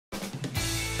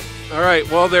All right,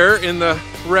 well, there in the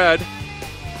red,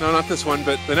 no, not this one,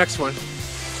 but the next one,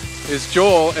 is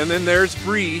Joel, and then there's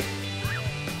Bree,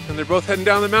 and they're both heading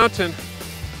down the mountain.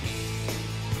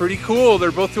 Pretty cool.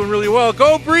 They're both doing really well.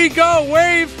 Go, Bree, go!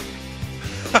 Wave!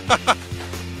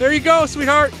 There you go,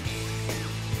 sweetheart.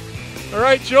 All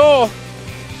right, Joel.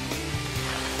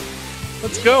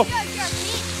 Let's go.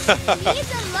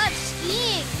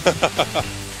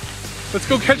 Let's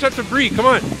go catch up to Bree. Come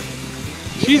on.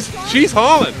 She's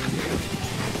hauling.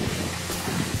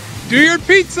 Do your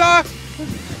pizza.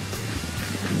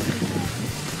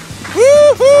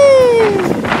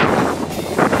 Woohoo!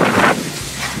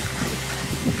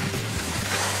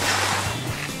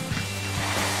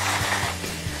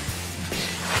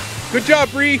 Good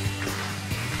job, Bree.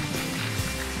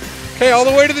 Okay, all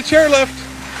the way to the chairlift.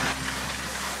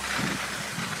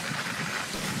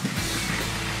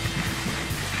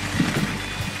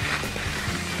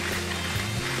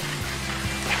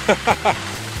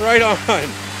 Right on.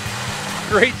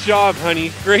 Great job,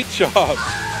 honey. Great job.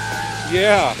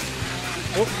 Yeah.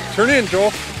 Oh, turn in,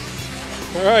 Joel.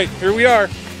 All right, here we are.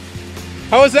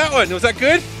 How was that one? Was that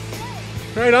good?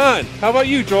 Right on. How about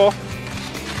you, Joel?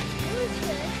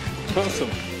 Awesome.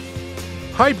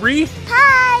 Hi, Bree.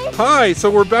 Hi. Hi. So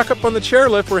we're back up on the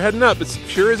chairlift. We're heading up. It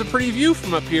sure is a pretty view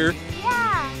from up here.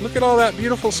 Yeah. Look at all that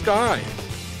beautiful sky.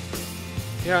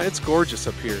 Yeah, it's gorgeous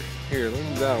up here. Here,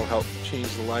 that'll help change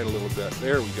the light a little bit.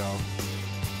 There we go.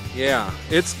 Yeah,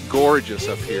 it's gorgeous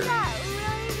up here.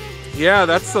 Yeah,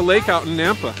 that's the lake out in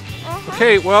Nampa.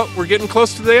 Okay, well, we're getting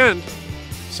close to the end.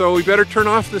 So we better turn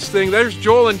off this thing. There's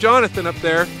Joel and Jonathan up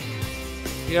there.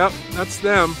 Yep, that's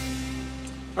them.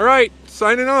 All right,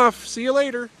 signing off. See you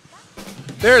later.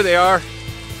 There they are.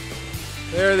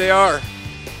 There they are.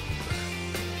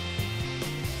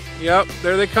 Yep,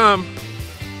 there they come.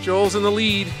 Joel's in the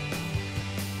lead.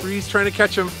 Bree's trying to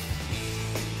catch him.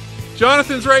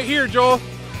 Jonathan's right here, Joel.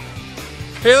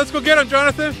 Hey, let's go get him,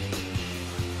 Jonathan.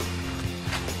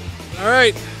 All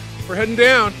right, we're heading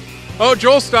down. Oh,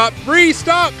 Joel stopped. Bree,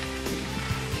 stop.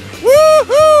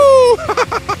 Woohoo!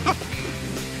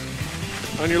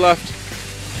 On your left.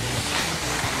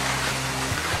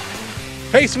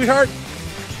 Hey, sweetheart.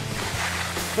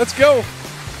 Let's go.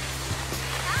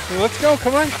 Let's go,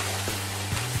 come on.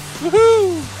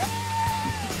 Woohoo!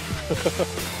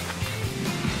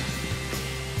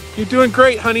 You're doing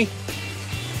great, honey.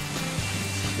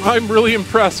 I'm really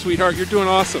impressed, sweetheart. You're doing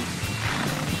awesome.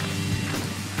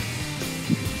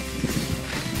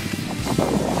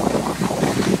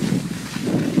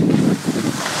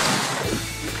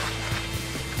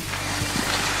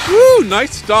 Woo!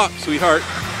 Nice stop, sweetheart.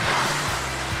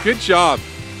 Good job.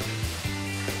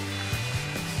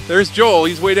 There's Joel.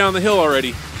 He's way down the hill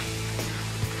already.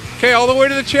 Okay, all the way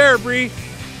to the chair, Bree.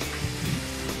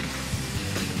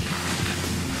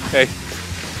 Hey.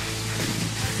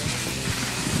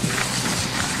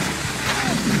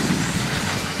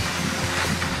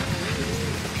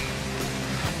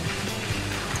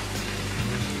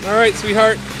 All right,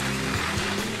 sweetheart.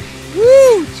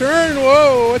 Woo! Turn.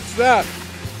 Whoa, what's that?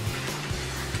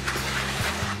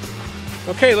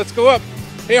 Okay, let's go up.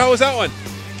 Hey, how was that one?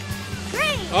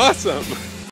 Great. Awesome.